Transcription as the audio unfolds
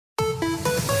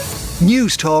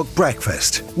Newstalk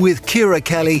Breakfast with Ciara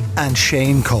Kelly and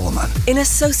Shane Coleman. In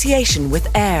association with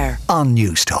AIR On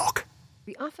Newstalk.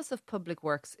 The Office of Public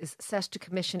Works is set to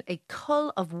commission a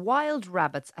cull of wild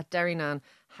rabbits at Derrynane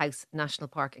House National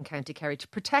Park in County Kerry to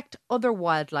protect other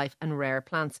wildlife and rare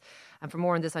plants. And for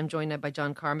more on this, I'm joined now by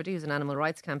John Carmody, who's an animal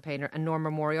rights campaigner, and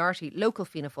Norma Moriarty, local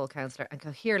Fianna Fail councillor and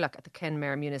Cathaoirleach at the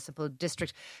Kenmare Municipal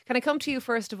District. Can I come to you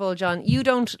first of all, John? You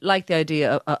don't like the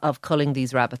idea of culling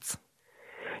these rabbits?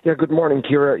 Yeah, good morning,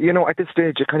 Ciara. You know, at this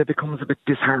stage, it kind of becomes a bit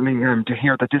disheartening to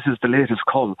hear that this is the latest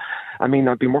cull. I mean,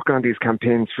 I've been working on these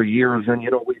campaigns for years, and, you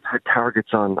know, we've had targets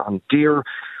on deer,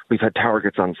 we've had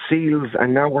targets on seals,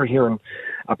 and now we're hearing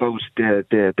about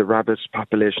the rabbit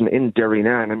population in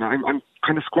Derrynane. And I'm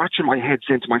kind of scratching my head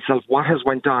saying to myself, what has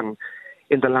went on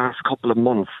in the last couple of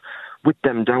months with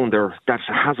them down there that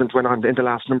hasn't went on in the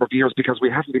last number of years, because we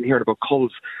haven't been hearing about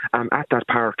culls at that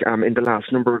park in the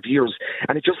last number of years.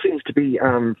 And it just seems to be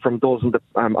from those in the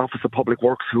Office of Public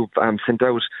Works who've sent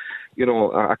out, you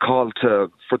know, a call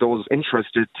for those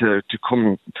interested to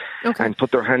come and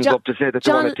put their hands up to say that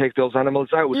they want to take those animals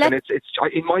out. And it's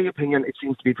in my opinion, it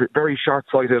seems to be very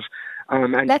short-sighted.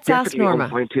 And let's ask Norma.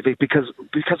 Unscientific because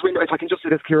we know, if I can just say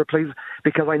this, Ciara, please,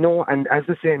 because I know, and as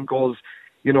the saying goes,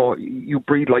 you know, you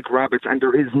breed like rabbits, and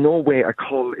there is no way a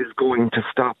cull is going to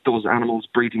stop those animals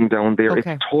breeding down there.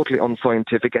 Okay. It's totally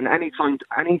unscientific, and any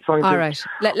scientist. All right,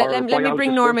 let me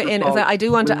bring Norma in, because I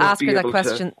do want to ask her that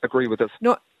question. Agree with this,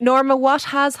 Norma. What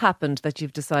has happened that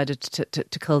you've decided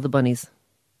to cull the bunnies?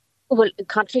 Well,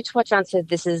 contrary to what John said,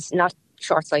 this is not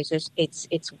short-sighted. It's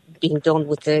being done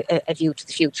with a view to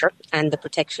the future and the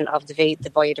protection of the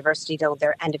biodiversity down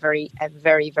there, and a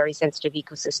very, very sensitive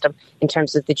ecosystem in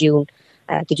terms of the dune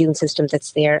system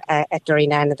that's there at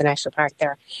Derrynane and the National Park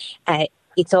there.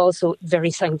 It's also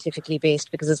very scientifically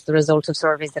based, because it's the result of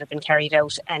surveys that have been carried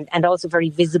out, and also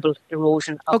very visible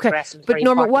erosion of grassland. But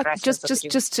Norma, what just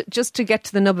to get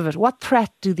to the nub of it, what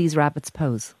threat do these rabbits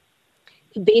pose?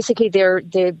 Basically, they're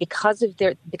because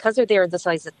they're there the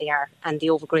size that they are, and the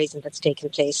overgrazing that's taken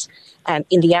place,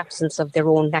 in the absence of their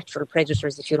own natural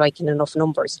predators, if you like, in enough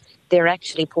numbers, they're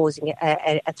actually posing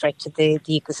a threat to the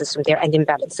ecosystem there, and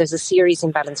imbalance. There's a serious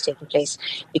imbalance taking place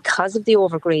because of the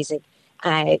overgrazing.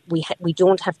 We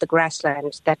don't have the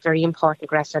grassland, that very important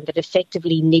grassland that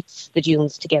effectively knits the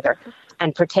dunes together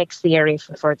and protects the area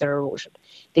from further erosion.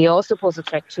 They also pose a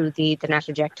threat to the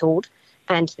natterjack toad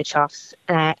and to the choughs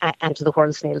and to the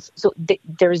whirl snails. So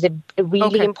there is a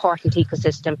really important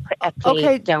ecosystem at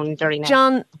play down in Derrynane.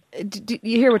 John, do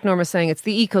you hear what Norma's saying? It's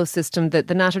the ecosystem, the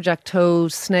natterjack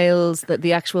toad, snails,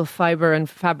 the actual fibre and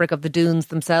fabric of the dunes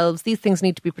themselves. These things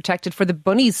need to be protected for the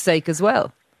bunnies' sake as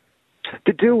well.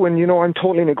 They do, and, you know, I'm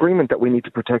totally in agreement that we need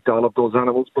to protect all of those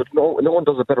animals, but no one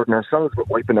does it better than ourselves with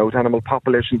wiping out animal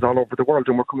populations all over the world,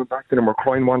 and we're coming back to them, we're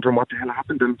crying, wondering what the hell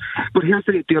happened. But here's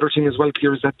the other thing as well,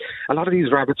 Ciara, is that a lot of these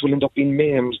rabbits will end up being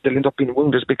maimed, they'll end up being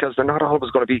wounded, because they're not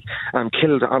always going to be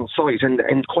killed on site,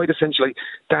 and quite essentially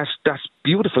that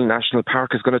beautiful national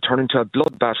park is going to turn into a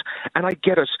bloodbath. And I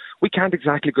get it, we can't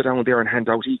exactly go down there and hand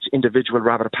out each individual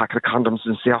rabbit a packet of condoms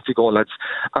and say, off you go, lads.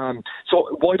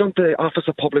 So why don't the Office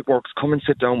of Public Works come and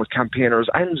sit down with campaigners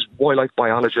and wildlife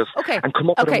biologists and come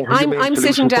up with a more humane I'm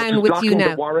solution, sitting down with you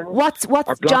now.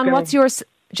 John,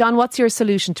 what's your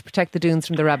solution to protect the dunes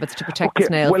from the rabbits, to protect the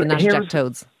snails and the natterjack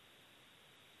toads?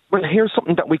 Well, here's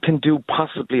something that we can do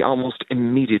possibly almost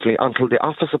immediately until the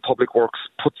Office of Public Works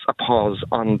puts a pause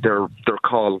on their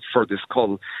call for this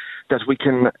cull, that we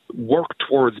can work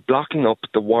towards blocking up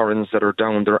the warrens that are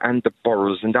down there and the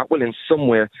burrows, and that will in some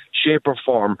way, shape or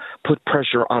form put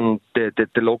pressure on the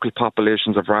local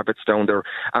populations of rabbits down there.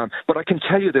 But I can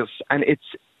tell you this, and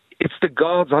it's the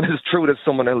God's honest truth, as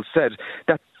someone else said,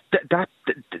 that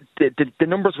the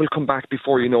numbers will come back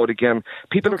before you know it again.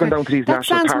 People are going down to these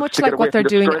national parks. That sounds much like what they're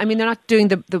doing. I mean, they're not doing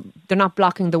they're not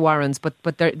blocking the warrens, but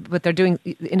they're doing,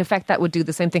 in effect, that would do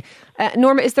the same thing.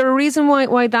 Norma, is there a reason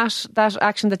why that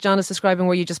action that John is describing,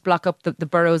 where you just block up the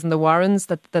burrows and the warrens,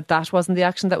 that wasn't the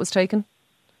action that was taken?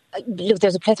 Look,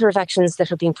 there's a plethora of actions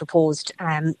that are being proposed,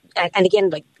 and again,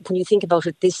 like, when you think about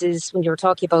it, this is when you're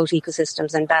talking about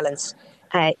ecosystems and balance.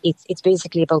 It's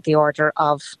basically about the order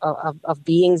of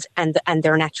beings and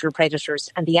their natural predators,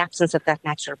 and the absence of that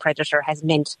natural predator has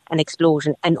meant an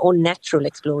unnatural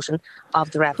explosion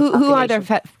of the rabbit population. Who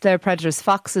are their predators?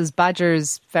 Foxes,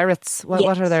 badgers, ferrets?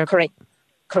 What are their? Correct.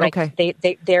 Okay.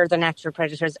 They're the natural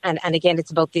predators, and again,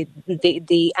 it's about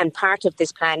the and part of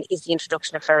this plan is the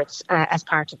introduction of ferrets as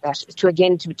part of that,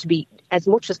 to be as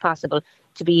much as possible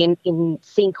to be in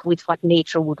sync with what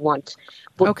nature would want.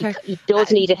 But it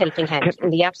does need a helping hand. In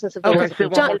the absence of those,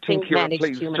 helping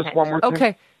managed human hand.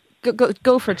 Okay,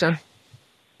 go for it, John.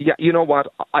 Yeah, you know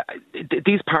what?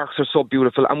 These parks are so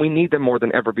beautiful, and we need them more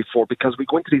than ever before, because we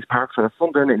go into these parks on a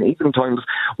Sunday and evening times,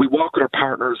 we walk with our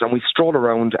partners and we stroll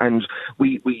around and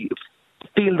we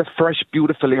feel the fresh,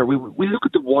 beautiful air. We look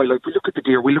at the wildlife, we look at the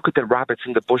deer, we look at the rabbits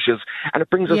in the bushes, and it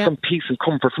brings us some peace and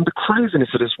comfort from the craziness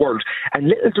of this world. And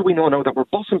little do we know now that we're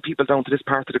bussing people down to this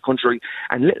part of the country,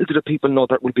 and little do the people know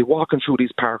that we'll be walking through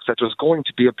these parks, that there's going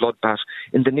to be a bloodbath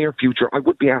in the near future. I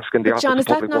would be asking the John, is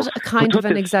that not a kind of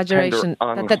an exaggeration?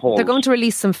 That they're going to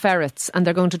release some ferrets and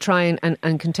they're going to try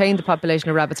and contain the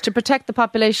population of rabbits to protect the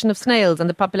population of snails and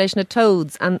the population of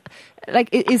toads? And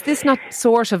is this not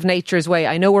sort of nature's way?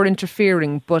 I know we're interfering,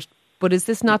 but is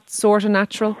this not sort of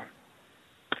natural?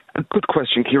 A good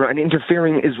question, Ciara. And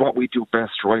interfering is what we do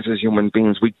best, right, as human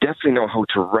beings. We definitely know how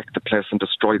to wreck the place and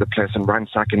destroy the place and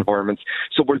ransack environments.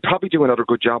 So we'll probably do another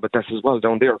good job at this as well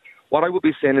down there. What I would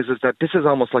be saying is that this is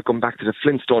almost like going back to the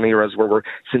Flintstone eras, where we're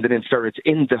sending in ferrets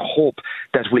in the hope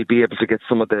that we'll be able to get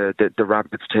some of the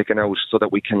rabbits taken out, so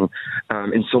that we can,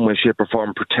 in some way, shape or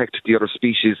form, protect the other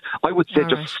species. I would say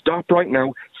just stop right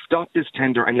now. Stop this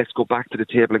tender and let's go back to the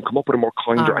table and come up with a more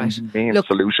kinder and humane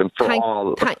solution for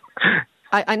all.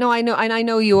 I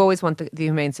know you always want the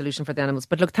humane solution for the animals.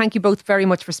 But look, thank you both very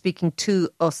much for speaking to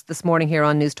us this morning here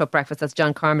on Newstalk Breakfast. That's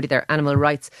John Carmody, their animal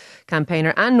rights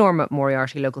campaigner, and Norma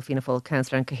Moriarty, local Fianna Fail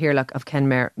councillor and Cathaoirleach of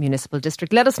Kenmare Municipal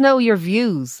District. Let us know your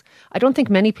views. I don't think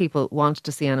many people want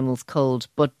to see animals culled,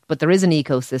 but there is an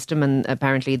ecosystem, and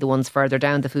apparently the ones further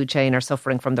down the food chain are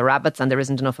suffering from the rabbits, and there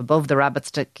isn't enough above the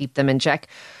rabbits to keep them in check.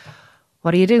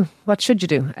 What do you do? What should you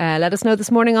do? Let us know this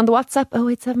morning on the WhatsApp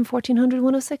 087 1400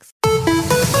 106.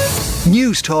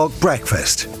 Newstalk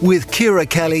Breakfast with Ciara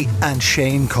Kelly and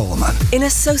Shane Coleman. In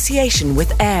association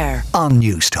with AIR On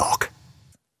Newstalk.